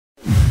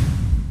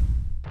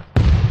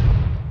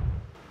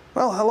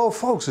Well, hello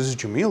folks, this is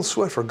Jamil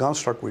Swift for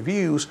Gunstock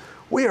Reviews.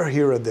 We are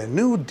here at the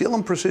new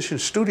Dillon Precision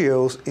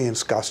Studios in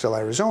Scottsdale,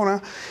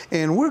 Arizona,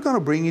 and we're going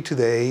to bring you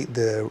today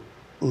the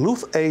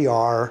Luth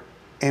AR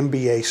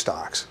MBA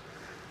stocks.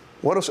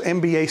 What does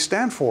MBA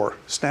stand for?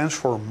 It stands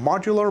for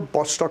Modular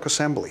Buttstock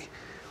Assembly.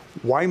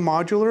 Why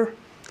modular?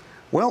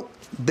 Well,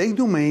 they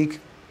do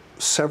make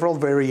several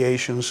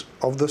variations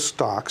of the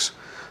stocks.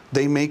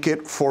 They make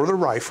it for the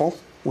rifle,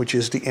 which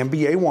is the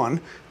MBA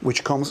 1,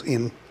 which comes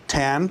in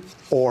tan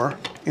or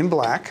in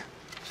black.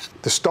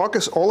 The stock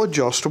is all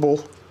adjustable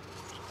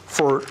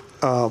for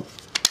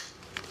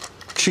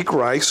cheek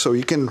rise, so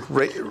you can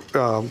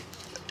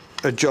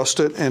adjust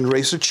it and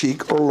raise the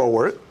cheek or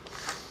lower it,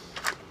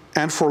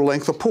 and for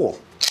length of pull.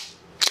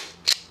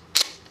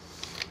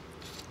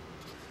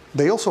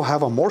 They also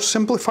have a more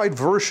simplified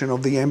version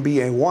of the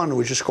MBA 1,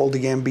 which is called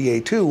the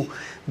MBA 2,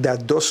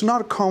 that does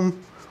not come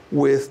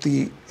with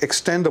the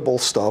extendable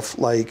stuff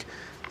like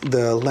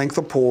the length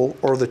of pull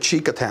or the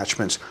cheek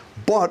attachments,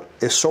 but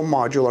is so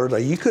modular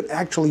that you could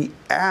actually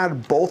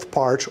add both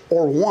parts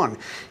or one.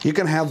 You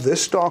can have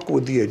this stock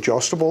with the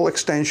adjustable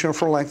extension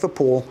for length of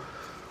pull,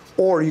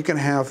 or you can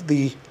have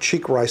the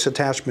cheek rise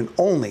attachment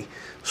only.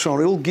 So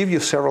it will give you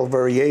several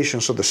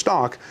variations of the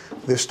stock.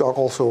 This stock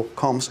also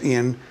comes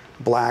in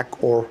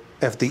black or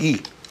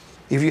FDE.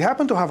 If you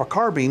happen to have a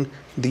carbine,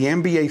 the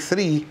MBA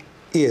 3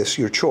 is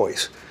your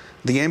choice.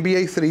 The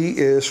MBA 3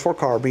 is for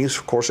carbines,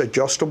 of course,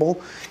 adjustable,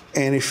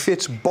 and it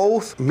fits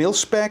both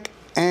mil-spec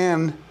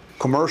and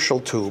commercial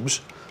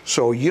tubes,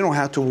 so you don't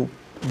have to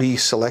be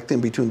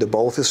selecting between the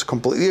both. It's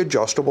completely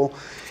adjustable.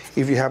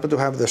 If you happen to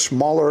have the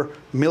smaller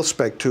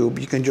mil-spec tube,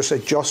 you can just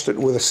adjust it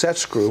with a set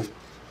screw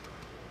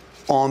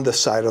on the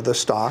side of the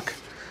stock.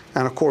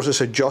 And of course, it's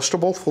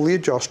adjustable, fully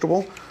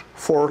adjustable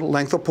for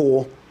length of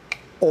pull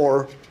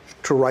or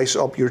to rise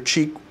up your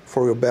cheek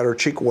for a better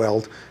cheek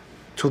weld,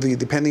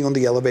 depending on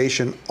the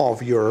elevation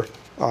of your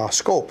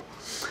scope.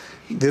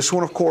 This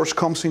one, of course,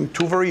 comes in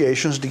two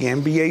variations, the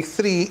MBA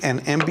 3 and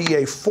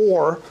MBA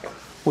 4,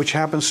 which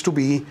happens to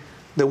be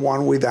the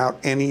one without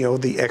any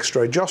of the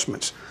extra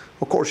adjustments.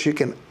 Of course, you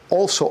can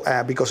also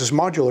add, because it's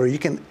modular, you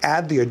can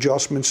add the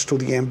adjustments to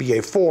the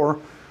MBA 4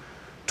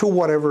 to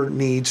whatever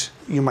needs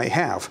you might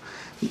have.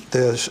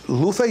 The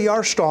Luth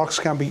AR stocks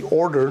can be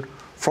ordered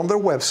from their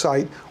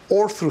website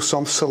or through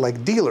some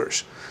select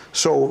dealers.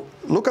 So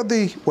look at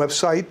the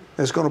website,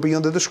 it's going to be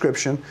in the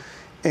description,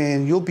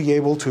 and you'll be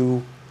able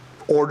to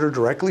order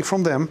directly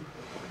from them.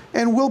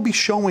 And we'll be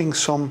showing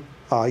some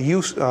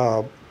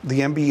the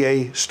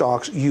MBA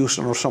stocks used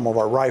on some of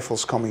our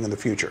rifles coming in the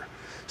future.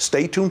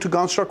 Stay tuned to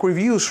Gunstock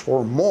Reviews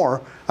for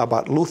more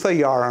about Luth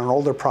AR and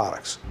all their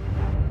products.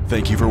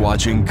 Thank you for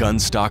watching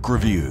Gunstock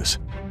Reviews.